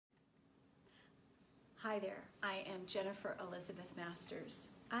Hi there, I am Jennifer Elizabeth Masters.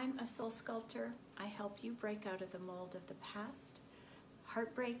 I'm a soul sculptor. I help you break out of the mold of the past,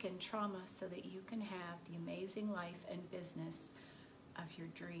 heartbreak and trauma so that you can have the amazing life and business of your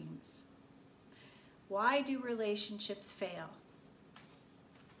dreams. Why do relationships fail?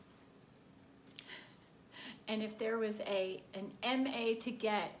 And if there was an MA to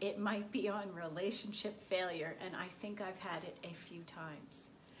get, it might be on relationship failure, and I think I've had it a few times.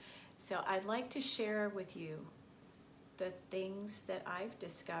 So I'd like to share with you the things that I've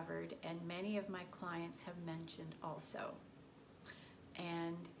discovered and many of my clients have mentioned also.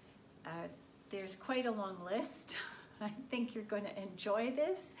 And there's quite a long list. I think you're going to enjoy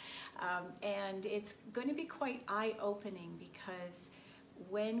this. And it's going to be quite eye-opening because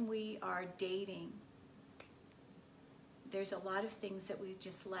when we are dating, there's a lot of things that we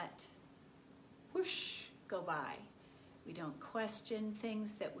just let whoosh go by. We don't question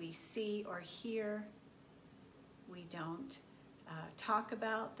things that we see or hear. We don't talk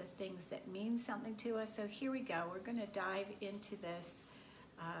about the things that mean something to us. So here we go. We're going to dive into this,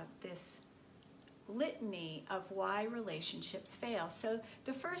 this litany of why relationships fail. So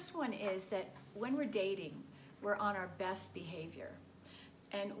the first one is that when we're dating, we're on our best behavior.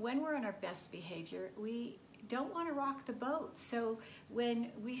 And when we're on our best behavior, we don't want to rock the boat. So when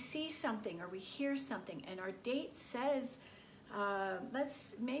we see something or we hear something and our date says,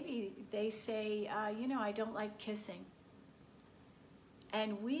 maybe they say, I don't like kissing.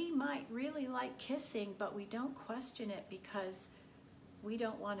 And we might really like kissing, but we don't question it because we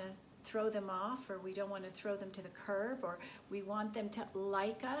don't want to throw them off, or we don't want to throw them to the curb, or we want them to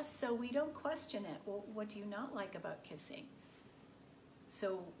like us, so we don't question it. Well, what do you not like about kissing?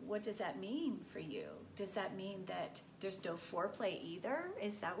 So what does that mean for you? Does that mean that there's no foreplay either?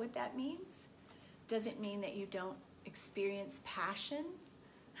 Is that what that means? Does it mean that you don't experience passion?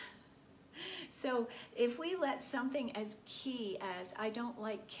 So if we let something as key as I don't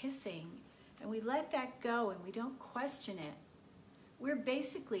like kissing, and we let that go and we don't question it, we're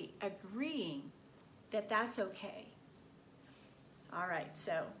basically agreeing that that's okay. All right,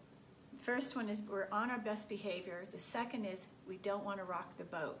 so first one is we're on our best behavior. The second is we don't want to rock the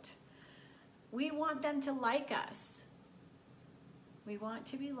boat. We want them to like us. We want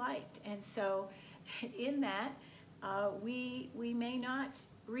to be liked. And so in that, we may not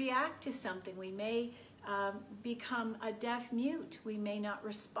react to something. We may become a deaf mute. We may not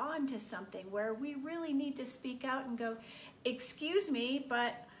respond to something where we really need to speak out and go, excuse me,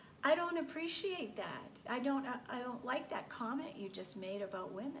 but I don't appreciate that. I don't like that comment you just made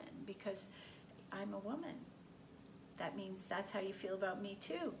about women because I'm a woman. That means that's how you feel about me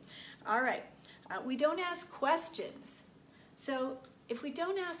too. All right, we don't ask questions. So if we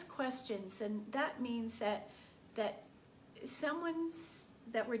don't ask questions, then that means that someone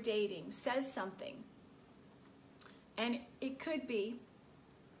that we're dating says something. And it could be,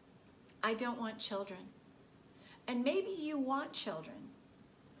 I don't want children. And maybe you want children,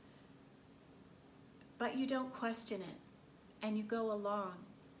 but you don't question it, and you go along,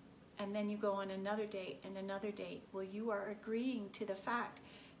 and then you go on another date and another date. Well, you are agreeing to the fact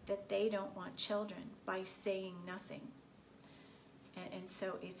that they don't want children by saying nothing. And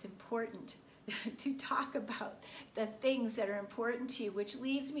so it's important to talk about the things that are important to you, which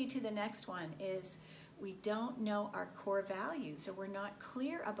leads me to the next one is we don't know our core values, or we're not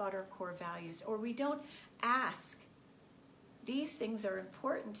clear about our core values, or we don't ask, these things are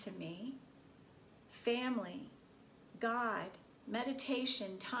important to me: family, God,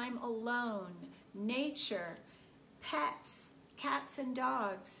 meditation, time alone, nature, pets, cats and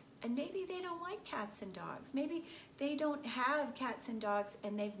dogs. And maybe they don't like cats and dogs. Maybe they don't have cats and dogs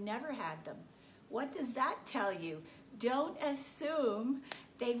and they've never had them. What does that tell you? Don't assume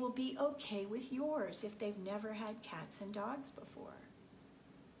they will be okay with yours if they've never had cats and dogs before.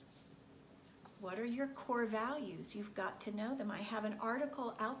 What are your core values? You've got to know them. I have an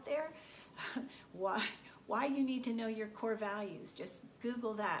article out there, why you need to know your core values. Just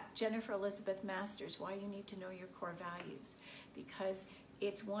Google that, Jennifer Elizabeth Masters, why you need to know your core values. Because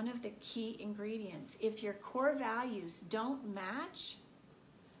it's one of the key ingredients. If your core values don't match,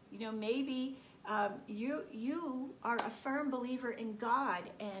 maybe you are a firm believer in God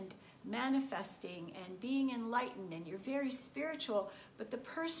and manifesting and being enlightened, and you're very spiritual, but the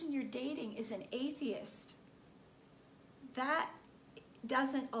person you're dating is an atheist. That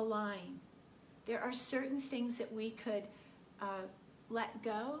doesn't align. There are certain things that we could let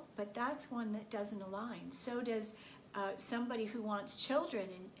go, but that's one that doesn't align. So does somebody who wants children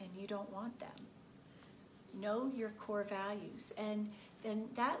and you don't want them. Know your core values. And then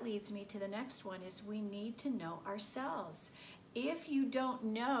that leads me to the next one is we need to know ourselves. If you don't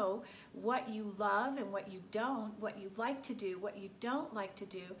know what you love and what you don't, what you like to do, what you don't like to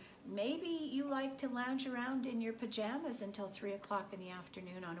do, maybe you like to lounge around in your pajamas until 3 o'clock in the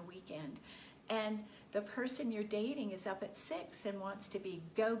afternoon on a weekend. And the person you're dating is up at 6 and wants to be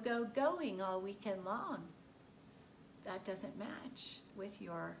going all weekend long. That doesn't match with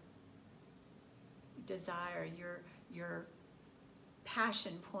your desire, your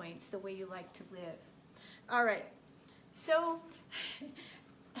passion points, the way you like to live. All right. So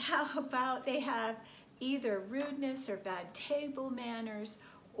how about they have either rudeness or bad table manners,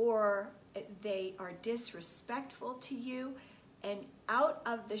 or they are disrespectful to you? And out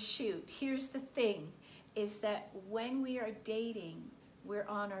of the chute, here's the thing, is that when we are dating, we're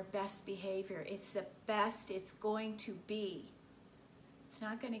on our best behavior. It's the best it's going to be. It's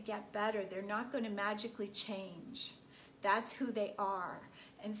not going to get better. They're not going to magically change. That's who they are.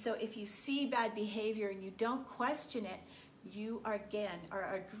 And so if you see bad behavior and you don't question it, you are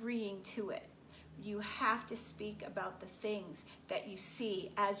agreeing to it. You have to speak about the things that you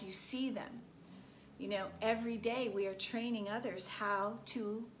see as you see them. You know, every day we are training others how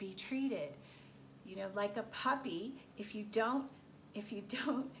to be treated. You know, like a puppy, if you don't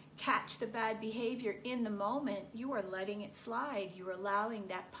catch the bad behavior in the moment, you are letting it slide. You are allowing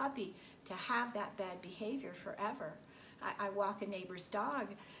that puppy to have that bad behavior forever. I walk a neighbor's dog.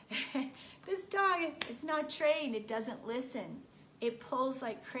 This dog, it's not trained. It doesn't listen. It pulls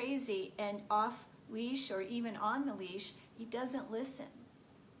like crazy, and off leash or even on the leash, he doesn't listen.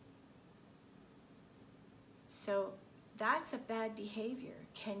 So that's a bad behavior.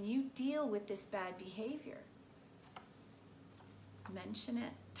 Can you deal with this bad behavior? Mention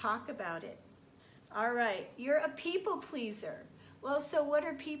it. Talk about it. All right. You're a people pleaser. Well, so what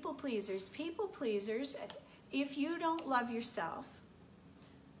are people pleasers? People pleasers, if you don't love yourself,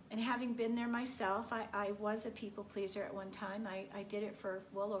 and having been there myself, I was a people pleaser at one time. I did it for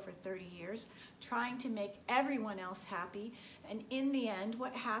well over 30 years, trying to make everyone else happy. And in the end,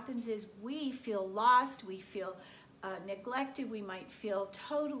 what happens is we feel lost, we feel neglected, we might feel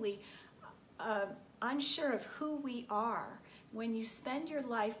totally unsure of who we are. When you spend your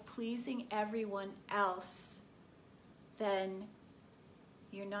life pleasing everyone else, then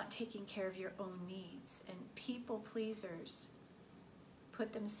you're not taking care of your own needs. And people pleasers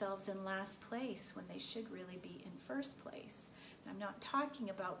put themselves in last place when they should really be in first place. And I'm not talking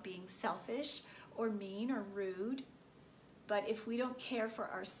about being selfish or mean or rude, but if we don't care for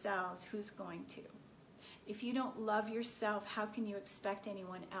ourselves, who's going to? If you don't love yourself, how can you expect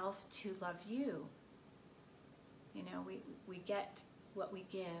anyone else to love you? You know, we get what we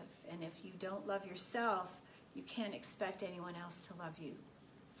give, and if you don't love yourself, you can't expect anyone else to love you.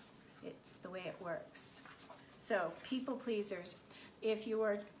 It's the way it works. So, people pleasers, if you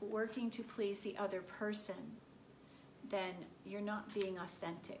are working to please the other person, then you're not being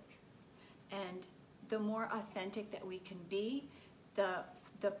authentic. And the more authentic that we can be, the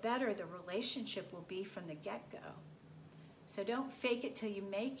better the relationship will be from the get-go. So don't fake it till you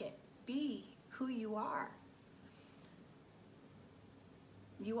make it. Be who you are.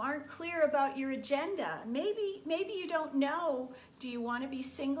 You aren't clear about your agenda. Maybe you don't know. Do you want to be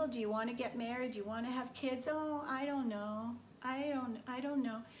single? Do you want to get married? Do you want to have kids? Oh, I don't know. I don't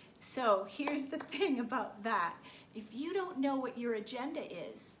know. So here's the thing about that. If you don't know what your agenda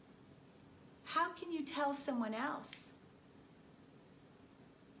is, how can you tell someone else?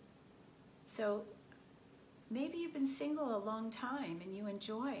 So maybe you've been single a long time and you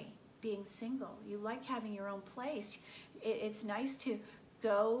enjoy being single. You like having your own place. It's nice to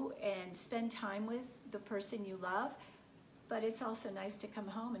go and spend time with the person you love, but it's also nice to come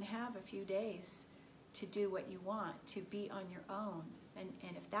home and have a few days to do what you want, to be on your own.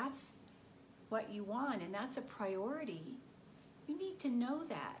 And if that's what you want and that's a priority, you need to know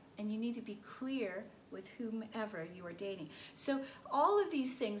that, and you need to be clear with whomever you are dating. So all of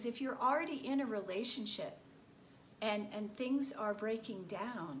these things, if you're already in a relationship and things are breaking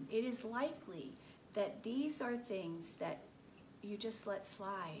down, it is likely that these are things that you just let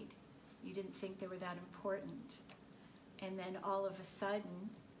slide. You didn't think they were that important. And then all of a sudden,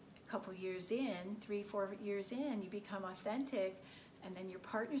 a couple years in, 3-4 years in, you become authentic, and then your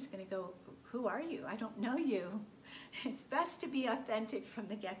partner's going to go, who are you? I don't know you. It's best to be authentic from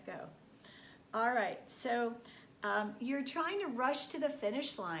the get-go. All right, so you're trying to rush to the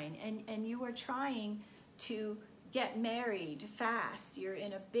finish line, and you are trying to get married fast. You're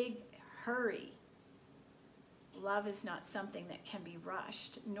in a big hurry. Love is not something that can be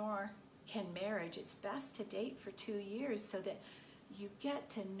rushed, nor can marriage. It's best to date for 2 years so that you get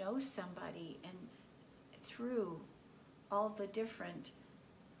to know somebody, and through all the different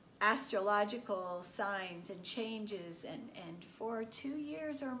astrological signs and changes and for 2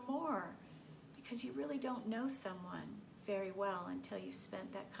 years or more, because you really don't know someone very well until you've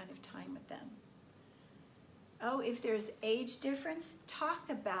spent that kind of time with them. Oh, if there's age difference, talk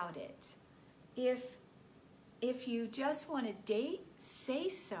about it. If you just want to date, say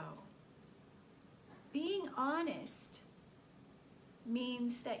so. Being honest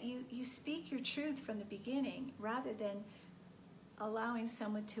means that you speak your truth from the beginning rather than allowing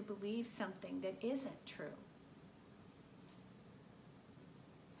someone to believe something that isn't true.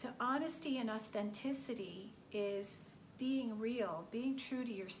 So honesty and authenticity is being real, being true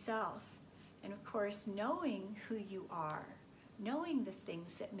to yourself, and of course knowing who you are, knowing the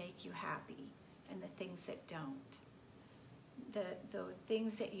things that make you happy and the things that don't, the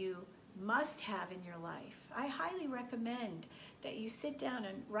things that you must have in your life. I highly recommend that you sit down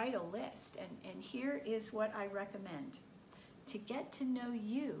and write a list, and here is what I recommend. To get to know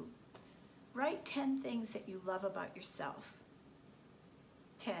you, write 10 things that you love about yourself.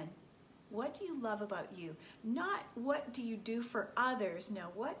 10. What do you love about you? Not what do you do for others.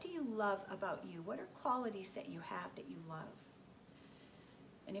 No, what do you love about you? What are qualities that you have that you love?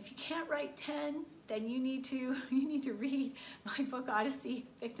 And if you can't write 10, then you need to read my book, Odyssey,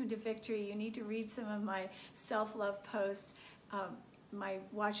 Victim to Victory. You need to read some of my self-love posts,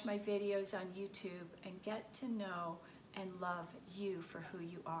 watch my videos on YouTube, and get to know and love you for who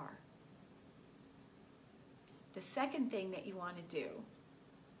you are. The second thing that you want to do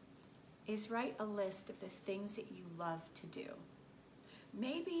is write a list of the things that you love to do.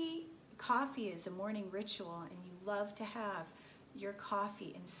 Maybe coffee is a morning ritual and you love to have your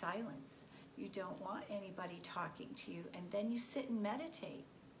coffee in silence. You don't want anybody talking to you, and then you sit and meditate.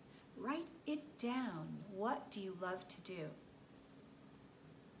 Write it down. What do you love to do?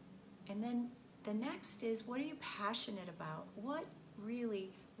 And then the next is, what are you passionate about? What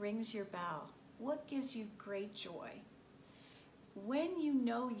really rings your bell? What gives you great joy? When you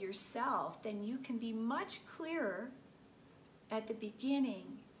know yourself, then you can be much clearer at the beginning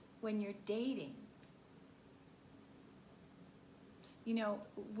when you're dating. You know,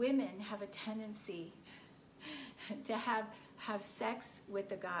 women have a tendency to have sex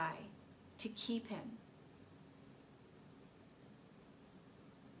with a guy to keep him.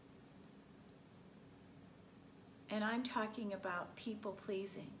 And I'm talking about people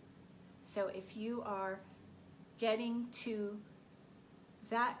pleasing. So if you are getting to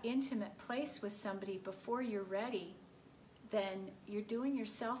that intimate place with somebody before you're ready, then you're doing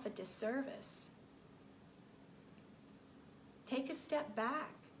yourself a disservice. Take a step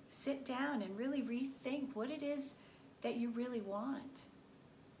back, sit down and really rethink what it is that you really want.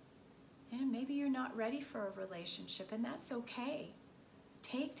 And maybe you're not ready for a relationship, and that's okay.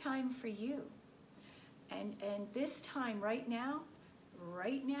 Take time for you. And this time right now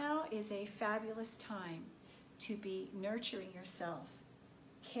is a fabulous time to be nurturing yourself,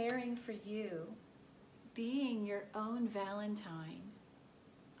 caring for you, being your own Valentine.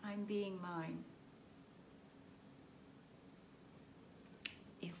 I'm being mine.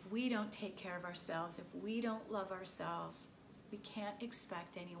 If we don't take care of ourselves, if we don't love ourselves, we can't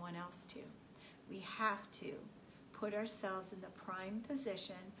expect anyone else to. We have to put ourselves in the prime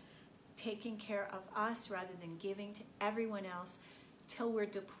position, taking care of us rather than giving to everyone else till we're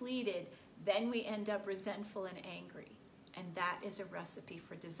depleted. Then we end up resentful and angry. And that is a recipe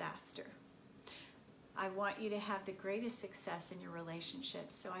for disaster. I want you to have the greatest success in your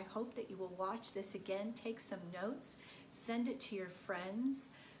relationships. So I hope that you will watch this again, take some notes, send it to your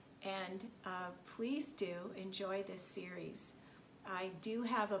friends, and please do enjoy this series. I do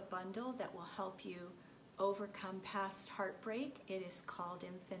have a bundle that will help you overcome past heartbreak. It is called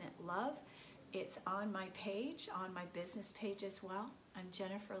Infinite Love. It's on my page, on my business page as well. I'm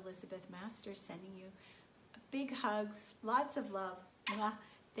Jennifer Elizabeth Masters, sending you big hugs, lots of love. Mwah.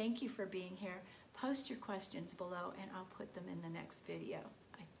 Thank you for being here. Post your questions below and I'll put them in the next video.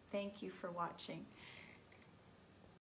 I thank you for watching.